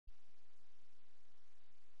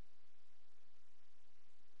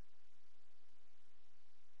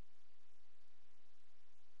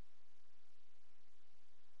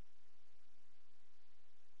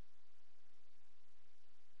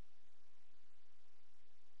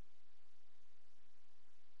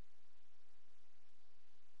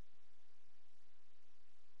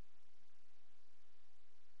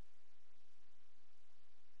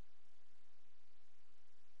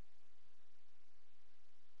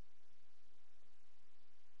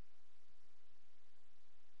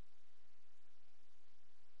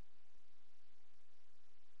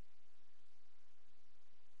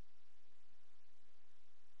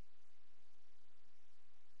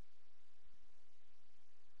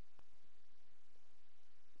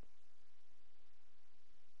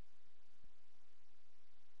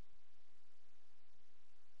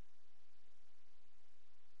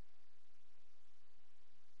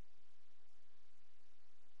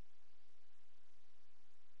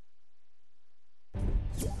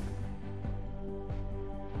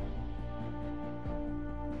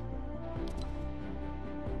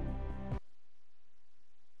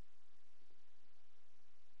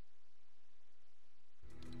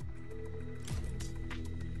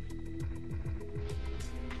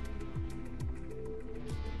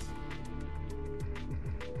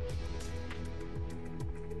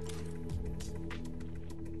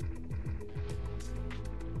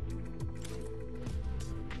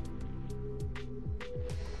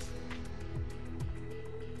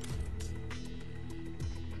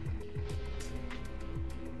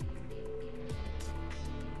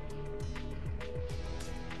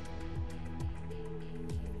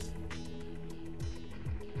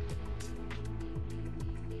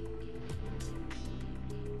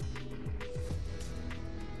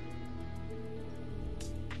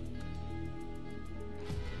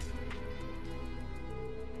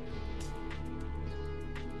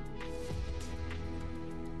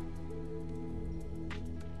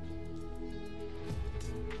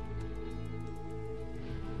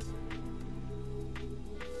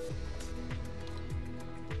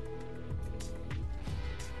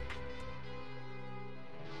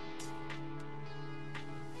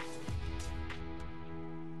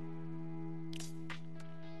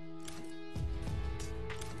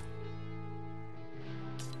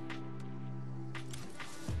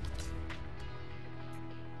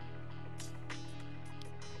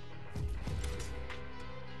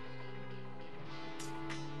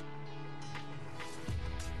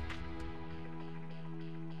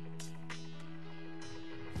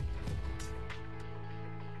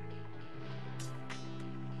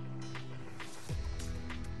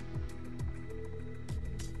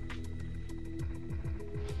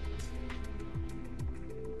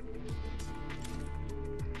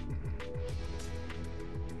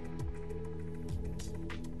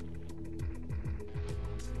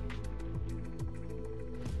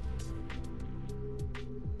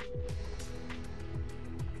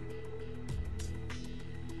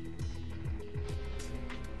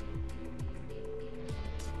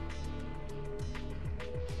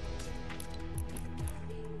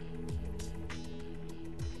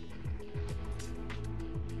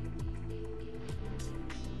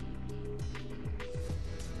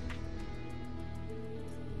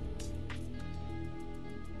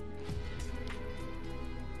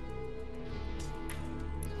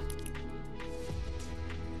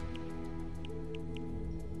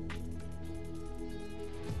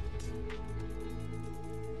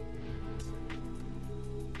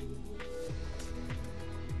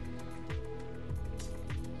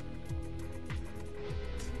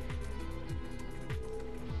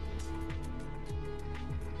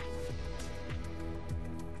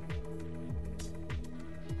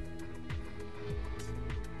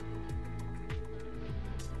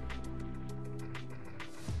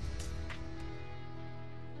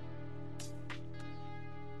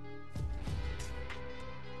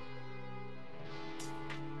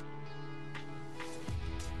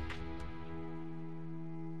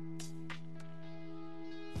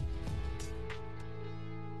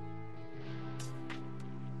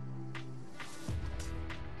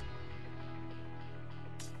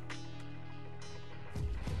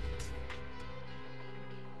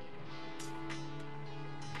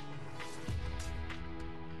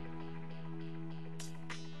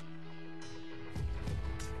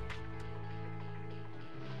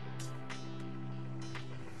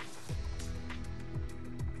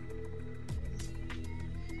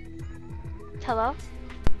Hello?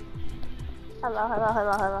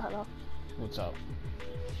 Hello. What's up?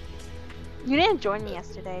 You didn't join me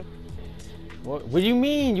yesterday. What do you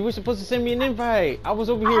mean? You were supposed to send me an invite. I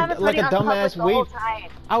was over here like a dumbass wait.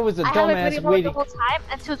 I was a I haven't dumbass put waiting. the whole time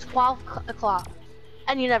until 12 o'clock.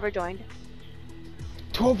 And you never joined.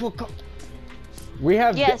 12 o'clock. We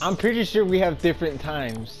have, yes. I'm pretty sure we have different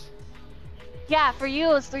times. Yeah, for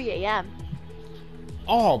you it was 3 a.m.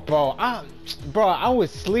 Oh, bro, I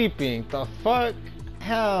was sleeping. The fuck?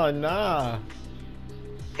 Hell nah.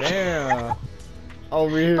 Damn.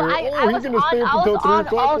 Over here. He's gonna stay up until 3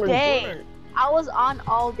 o'clock all day. I was on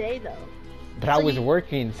all day though. But so I was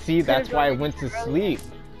working. See, that's why I went to sleep.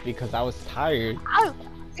 Because I was tired.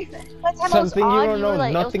 Something you don't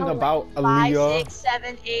know nothing about, Aaliyah. 5, 6,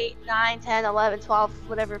 7, 8, 9, 10, 11, 12,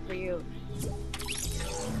 whatever for you.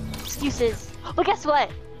 Excuses. But guess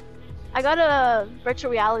what? I got a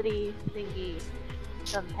virtual reality thingy.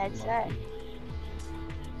 Some headset.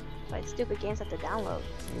 But stupid games have to download.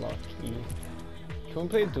 Lucky. Can we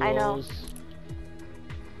play duos? I know.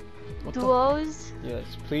 Duos? Yes,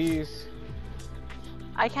 please.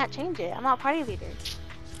 I can't change it. I'm not party leader.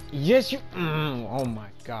 Yes, you. Oh my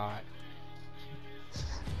god.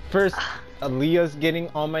 First, Aaliyah's getting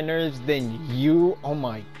on my nerves, then you. Oh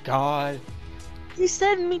my god. You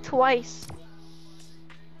said me twice.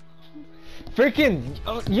 Freaking.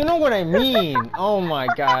 You know what I mean. Oh my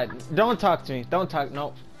god. Don't talk to me. Don't talk.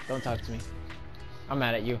 No. Don't talk to me. I'm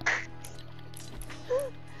mad at you.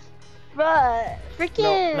 Bruh,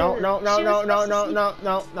 freaking. No. Nah,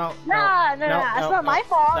 it's not my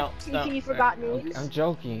fault. Thinking you forgot names. I'm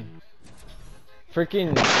joking.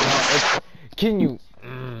 Freaking. Can you?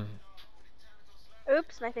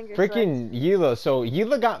 Oops, my finger. Freaking Yila. So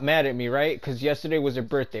Yila got mad at me, right? Because yesterday was her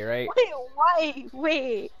birthday, right?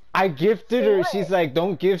 Wait. I gifted her. She's like,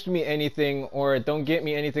 don't gift me anything or don't get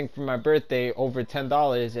me anything for my birthday over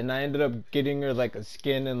 $10. And I ended up getting her like a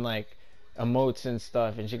skin and like emotes and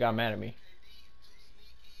stuff, and she got mad at me.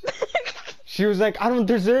 She was like, I don't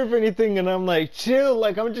deserve anything, and I'm like, chill,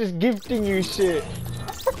 like I'm just gifting you shit.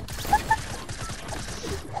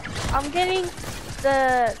 I'm getting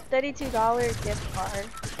the $32 gift card.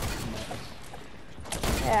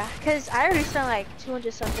 Yeah, cause I already spent like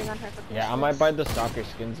 200 something on her for Christmas. Yeah, I might buy the soccer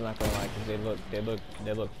skins, not gonna lie, cause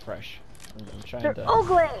they look fresh. I'm trying They're to.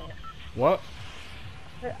 ugly. What?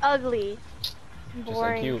 They're ugly. Just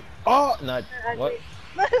boring. like you. Oh, not what?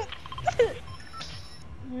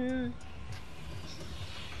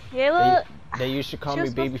 Yayla. They used to call me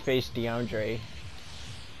Babyface DeAndre.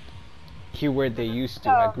 Keyword they used to.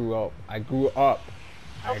 I grew up.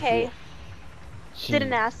 Okay.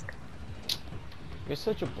 Didn't ask. You're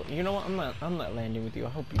such a. You know what? I'm not landing with you. I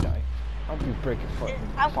hope you die. I hope you break your foot.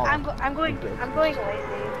 I'm going lazy. I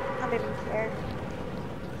don't even care.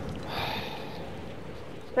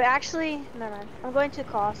 But actually, never mind. I'm going to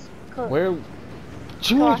Where?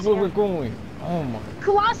 Choose where we're going. Oh my.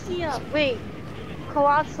 Colosseum. Wait.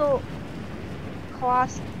 Colossal.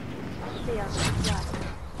 Colosseum. Yeah.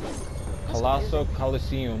 Colossal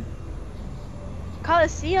Coliseum.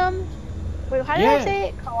 Coliseum? Wait, how did I say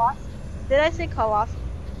it? Did I say Colossal?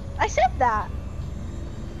 I said that.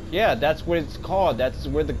 Yeah, that's what it's called. That's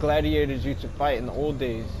where the gladiators used to fight in the old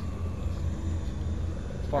days.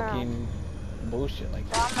 Fucking bullshit like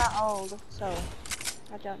that. Well, I'm not old, so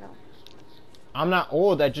I don't know. I'm not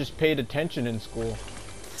old. I just paid attention in school.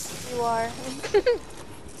 You are.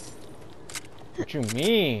 What you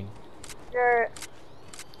mean? You're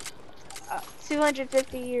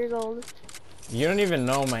 250 years old. You don't even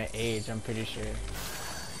know my age. I'm pretty sure.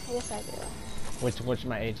 Yes, I do. What's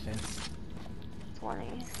my age then?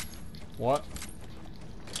 20. What?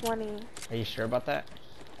 20. Are you sure about that?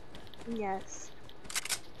 Yes.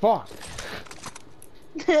 Fuck.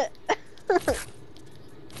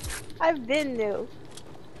 I've been new.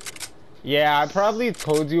 Yeah, I probably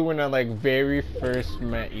told you when I like very first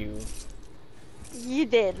met you. You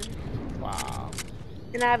did. Wow.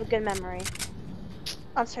 And I have a good memory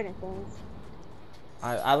on certain things.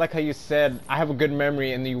 I like how you said I have a good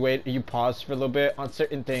memory and you paused for a little bit on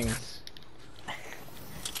certain things.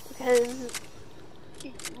 Because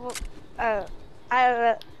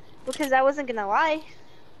because I wasn't gonna lie.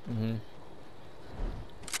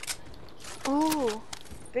 Ooh,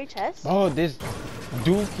 great chest. Oh, this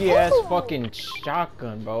dookie ass fucking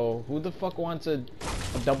shotgun, bro. Who the fuck wants a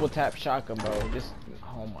double tap shotgun, bro? Just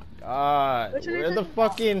oh my god. Where the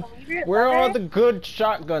fucking where are all the good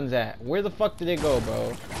shotguns at? Where the fuck did they go, bro?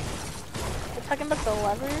 You're talking about the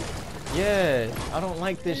lever? Yeah, I don't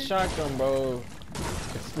like this shotgun, bro.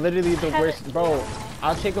 It's literally the worst, bro.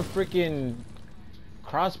 I'll take a freaking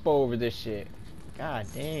crossbow over this shit. God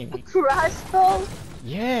dang. A crossbow?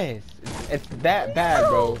 Yes. It's that bad,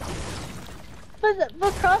 bro.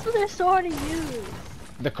 But crossbows are so hard to use.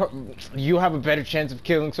 You have a better chance of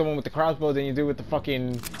killing someone with the crossbow than you do with the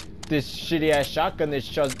fucking this shitty ass shotgun that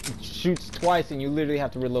shoots twice and you literally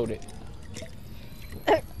have to reload it.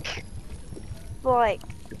 Like,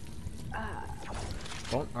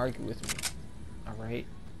 don't argue with me, all right?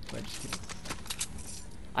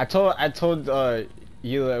 I told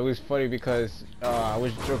you that it was funny because I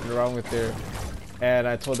was joking around with her, and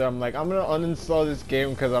I told her I'm like I'm gonna uninstall this game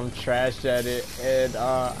because I'm trash at it, and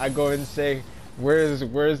I go and say. Where's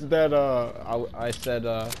that I said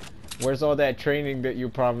where's all that training that you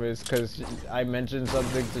promised, because I mentioned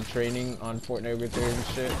something to training on Fortnite with her and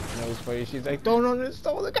shit, and it was funny. She's like, don't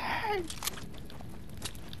uninstall the game.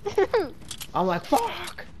 I'm like,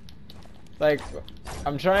 fuck, like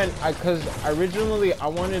I'm trying, cause originally I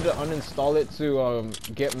wanted to uninstall it to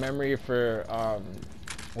get memory for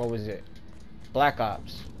what was it, Black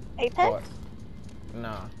Ops. Apex?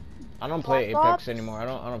 Nah, I don't play Apex anymore. I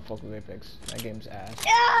don't fuck with Apex. That game's ass.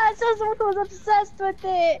 Yeah, so someone was obsessed with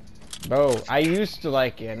it. Bro, I used to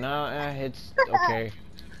like it. Now it's okay.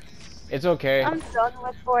 It's okay. I'm done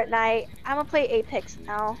with Fortnite. I'm gonna play Apex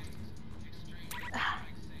now.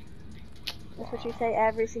 That's what you say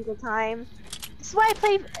every single time. That's why I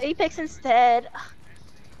play Apex instead.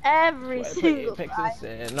 Every single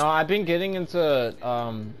time. No, I've been getting into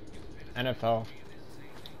NFL.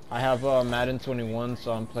 I have Madden 21,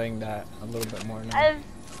 so I'm playing that a little bit more now. I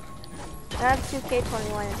have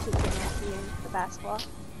 2K21 and 2K19 for basketball.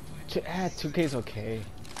 2K's okay.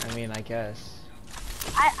 I mean, I guess.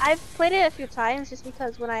 I've played it a few times just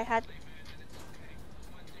because when I had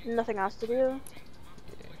nothing else to do.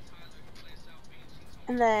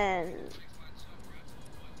 And then...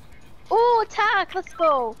 Oh, attack! Let's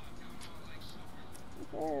go!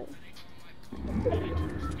 Okay.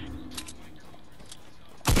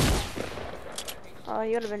 Oh,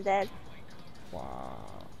 you would have been dead.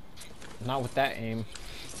 Wow. Not with that aim.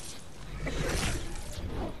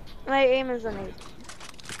 My aim is amazing.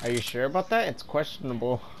 Are you sure about that? It's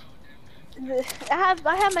questionable. I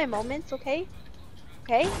have my moments, okay?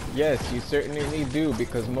 Okay? Yes, you certainly do,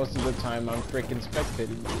 because most of the time I'm freaking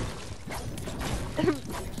spectating.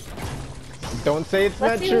 Don't say it's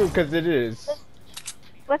not true, because it is.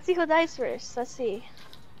 Let's see who dies first. Let's see.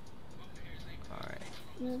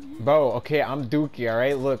 Bro, okay, I'm Dookie,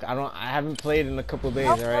 alright? Look, I haven't played in a couple days,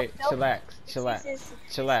 alright? Nope.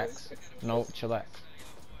 Chillax. No, chillax.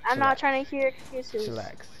 I'm not trying to hear excuses.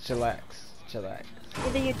 Chillax.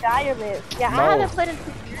 Either you die or live. Yeah, I haven't played in 2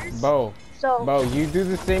 years. Bro, so you do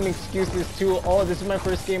the same excuses too. Oh, this is my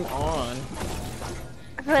first game on.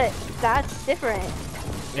 But that's different.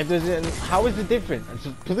 It doesn't. How is it different?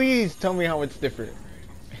 Please tell me how it's different.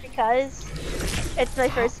 Because it's my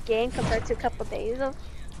first game compared to a couple days of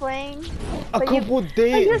playing. A couple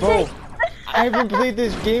days, bro. I haven't played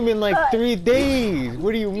this game in like 3 days.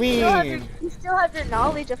 What do you mean? You still have your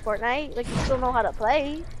knowledge of Fortnite. Like, you still know how to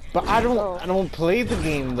play. But I don't play the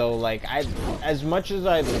game though. Like, as much as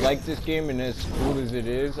I like this game and as cool as it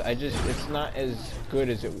is, it's not as good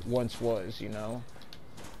as it once was, you know?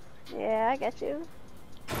 Yeah, I get you.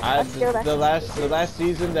 The last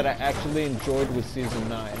season that I actually enjoyed was season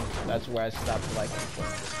 9. That's where I stopped liking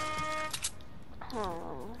Fortnite.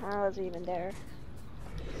 Oh, I wasn't even there.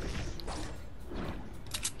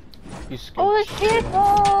 Oh, there's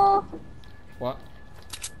people! What?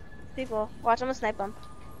 People. Watch, I'm gonna snipe them.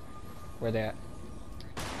 Where they at?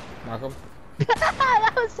 Mark them?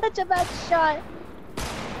 That was such a bad shot.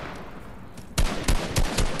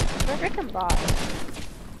 They're freaking bot.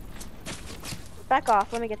 Back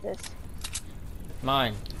off, let me get this.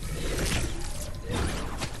 Mine.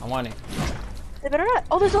 I want it. They better not.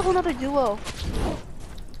 Oh, there's a whole nother duo.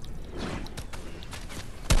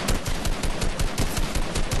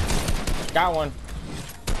 Got one.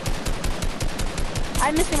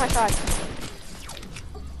 I'm missing my shot.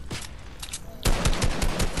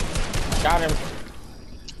 Got him.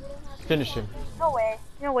 Finish him. No way.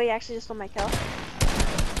 No way, you actually just stole my kill.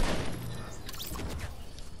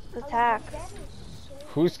 Attack.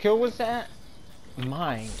 Whose kill was that?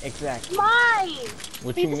 Mine, exactly. Mine.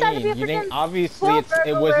 What you mean? You didn't. Obviously,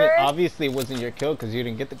 it wasn't your kill because you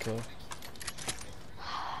didn't get the kill.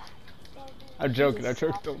 I'm joking.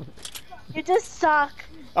 You just suck.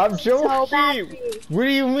 I'm joking. So badly. What do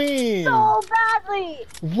you mean? So badly.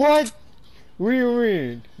 What? What do you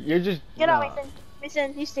mean? You're just. Get out, Mason.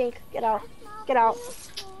 Mason, you stink. Get out. Get out.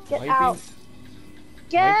 Get out.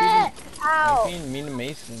 Get out. Why being mean to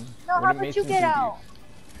Mason? No, how about you get out?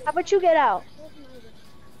 How about you get out?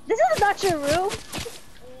 This is not your room.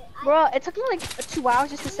 Bro, it took me like 2 hours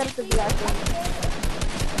just to set up the VR thing.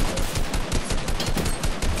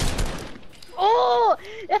 Oh!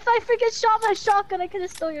 If I freaking shot my shotgun, I could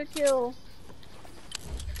have stole your kill.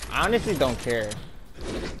 I honestly don't care.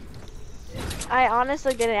 I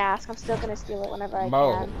honestly didn't ask. I'm still gonna steal it whenever I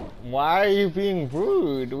Bro, can. why are you being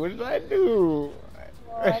rude? What did I do?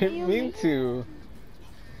 I What do didn't you mean to.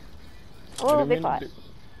 Oh, big pot.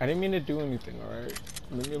 I didn't mean to do anything, alright?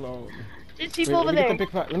 Leave me alone. There's people over let me there. get the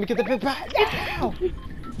big pot. Let me get the big pot. Now!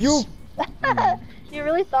 You! You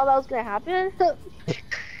really thought that was gonna happen?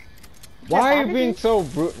 Why are you being so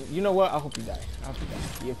rude? You know what? I hope you die. I hope you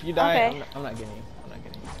die. If you die, Okay. I'm not getting you. I'm not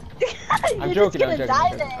getting you. I'm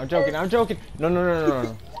joking. I'm joking.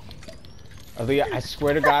 No. Aaliyah, I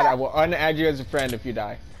swear to God, I will unadd you as a friend if you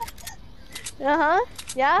die. Uh-huh.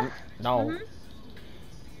 Yeah? No.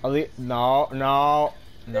 Mm-hmm. Aaliyah,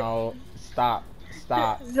 no. Stop.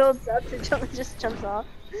 Builds up to just jumps off.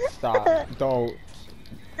 Stop. Don't.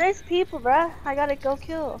 There's people, bruh. I gotta go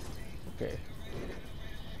kill. Okay.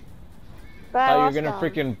 But Thought you were gonna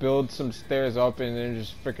freaking build some stairs up and then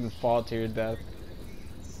just freaking fall to your death.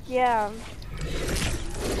 Yeah.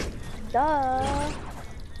 Duh.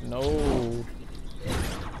 No.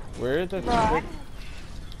 Where the Bro, I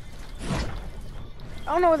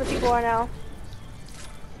don't know where the people are now.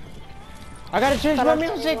 I gotta change my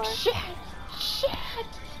music. Shit.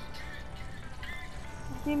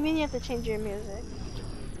 What do you mean you have to change your music?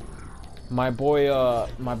 My boy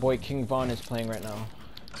King Von is playing right now.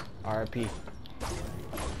 RIP.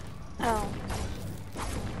 Oh.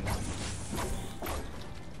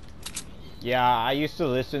 Yeah, I used to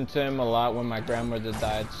listen to him a lot when my grandmother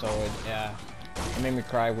died, so yeah, it made me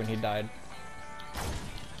cry when he died.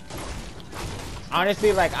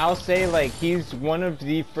 Honestly, like, I'll say, like, he's one of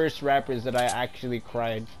the first rappers that I actually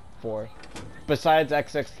cried for, besides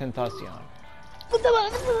XXXTentacion.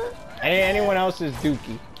 Anyone else is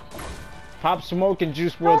Dookie. Pop Smoke and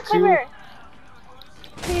Juice WRLD 2. Here.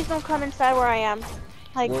 Please don't come inside where I am.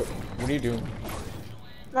 Like, what are you doing?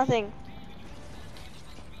 Nothing.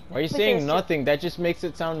 Why are you saying nothing? That just makes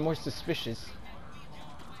it sound more suspicious.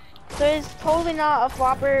 There's totally not a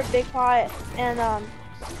Whopper, Big Pot, and a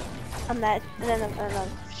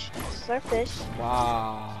Swordfish.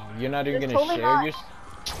 Wow, you're not even gonna totally share your.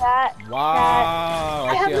 Wow,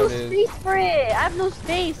 I have no space for it. I have no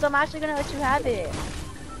space, so I'm actually gonna let you have it.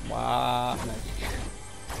 Wow.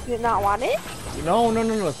 You not want it? No,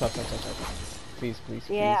 stop. Please.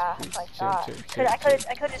 Yeah, please. my Chill, God. chill. I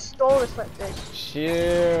could just stole the Swordfish.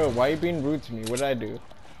 Chill. Why are you being rude to me? What did I do?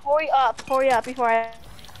 Hurry up before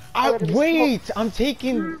I wait! I'm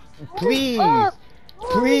taking. Please. Stop.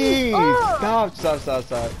 Stop.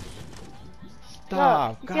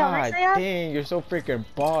 God dang, you're so freaking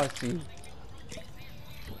bossy.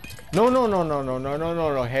 No.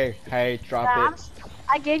 Hey, drop it.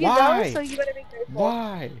 I gave you those, so you better be grateful.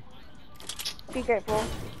 Why? Be grateful.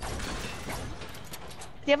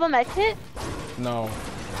 Do you have a med kit? No.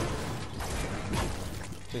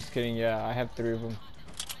 Just kidding, yeah, I have 3 of them.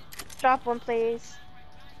 Drop one, please.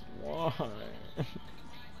 Why?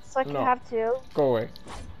 So I can have 2. Go away.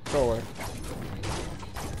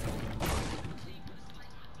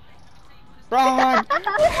 Run!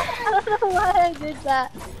 I don't know why I did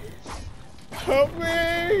that. Help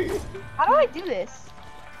me! How do I do this?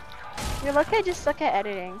 You're lucky I just suck at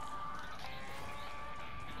editing.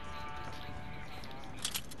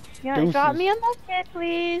 You drop me a med kit,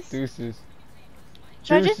 please. Deuces.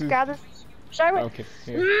 Should I just grab this? Should I? Okay.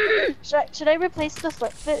 Should I replace the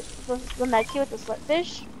slipfish, the med kit with the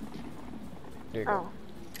slipfish? There you go.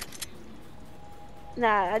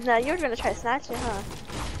 Nah, you were gonna try to snatch it, huh?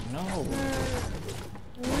 No.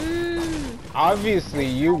 Obviously,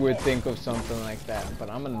 you would think of something like that, but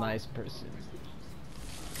I'm a nice person.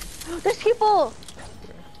 There's people.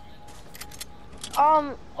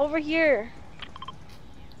 Over here.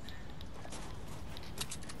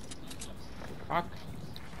 Fuck.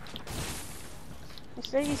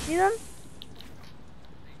 So you see them?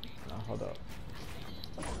 No, hold up.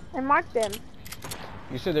 I marked them.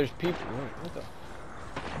 You said there's people. What the?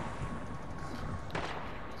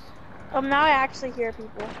 Now I actually hear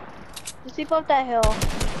people. There's people up that hill.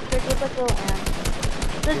 There's just like little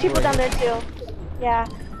ants. There's people down there too. Yeah.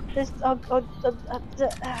 There's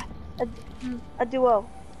a duo.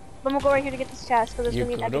 I'm gonna go right here to get this chest because there's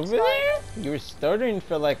gonna be an epic star. You were stuttering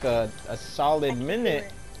for like a solid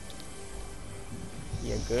minute.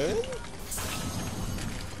 You good?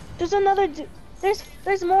 There's another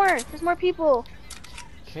there's more. There's more people.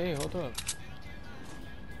 Okay, hold up.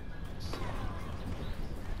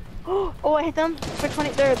 Oh, I hit them for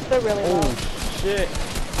 20. They're really low. Oh shit.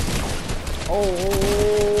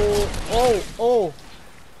 Oh. Oh, oh.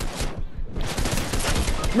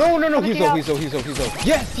 No, no, no, he's low, he's low, he's low, he's low.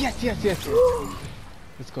 Yes, yes, yes, yes.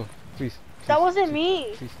 Let's go, please. That wasn't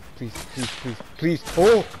me. Please, please, please, please, please.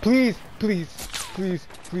 Oh, please, please, please,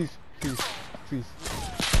 please, please, please, please.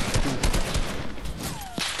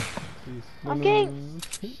 Please. No, I'm no, getting.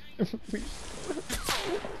 no, no, please.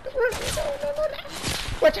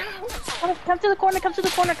 Watch out! Come to the corner, come to the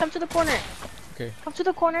corner, come to the corner. Okay. Come to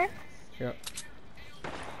the corner. Yeah.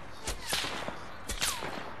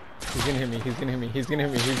 He's gonna hit me, he's gonna hit me, he's gonna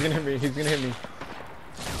hit me, he's gonna hit me, he's gonna hit me.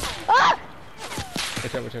 Ah!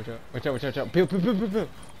 Watch out, watch out, watch out, watch out, watch out. Bill, Bill, Bill, Bill, Bill.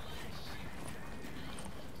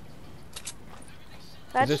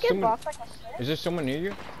 Did I just get blocked like a shit? Is there someone near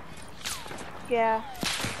you? Yeah.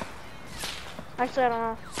 Actually, I don't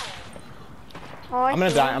know. Oh, I'm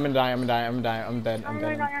gonna die, I'm gonna die, I'm gonna die, I'm gonna die, I'm dead, I'm no,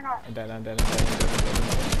 dead. No, you're not. I'm dead, I'm dead, I'm dead, I'm dead,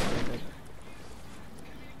 I'm dead.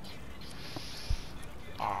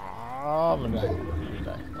 I'm gonna die. I'm gonna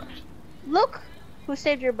die. Watch. Look who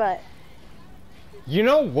saved your butt. You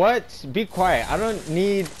know what? Be quiet. I don't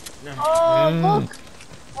need. Oh, look.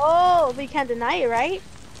 Oh, but you can't deny it, right?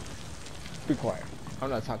 Be quiet. I'm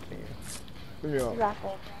not talking to you. Leave me alone.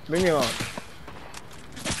 Exactly. Leave me alone.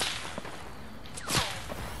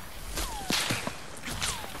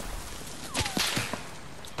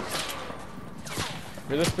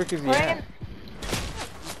 Where the frick is he at?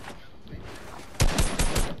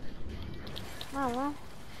 I don't know.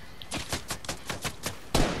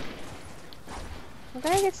 I'm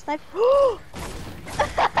gonna get sniped.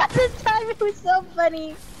 This timing was so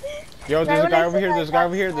funny. Yo, there's a guy over here, there's a guy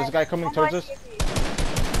over here, there's a guy coming towards us.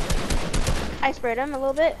 I sprayed him a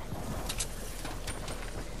little bit.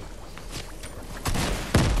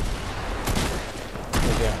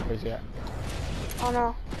 Where's he at? Where's he at? Oh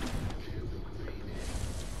no.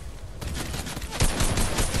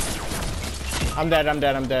 I'm dead, I'm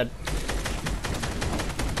dead, I'm dead.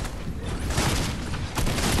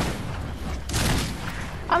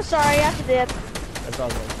 I'm sorry, I have to dip. That's all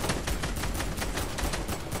good.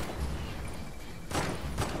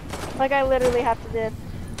 Like, I literally have to dip.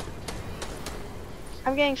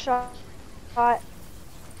 I'm getting shot. Of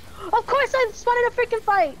course I spotted a freaking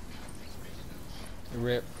fight!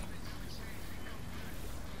 Rip.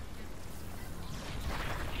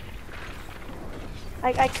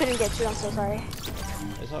 I couldn't get you, I'm so sorry.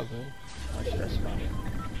 It's all good. I'm stressed about it.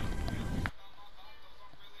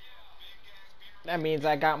 That means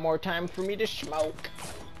I got more time for me to smoke.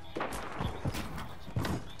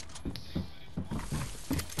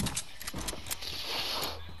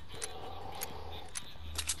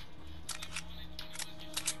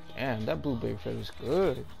 Damn, that blueberry feels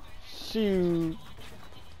good. Shoot.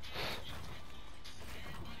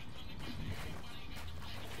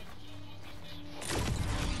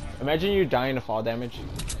 Imagine you dying to fall damage.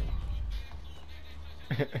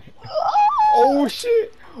 Oh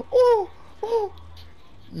shit! Oh! Oh!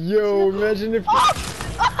 Yo, imagine if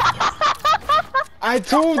I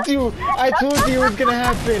told you it was gonna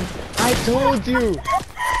happen. I told you.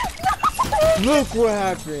 Look what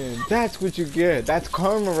happened. That's what you get. That's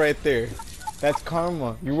karma right there. That's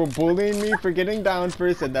karma. You were bullying me for getting down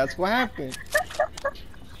first, and that's what happened.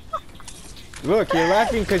 Look, you're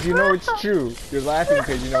laughing because you know it's true. You're laughing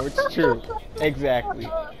because you know it's true. Exactly.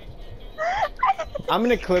 I'm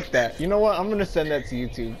gonna clip that. You know what? I'm gonna send that to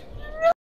YouTube.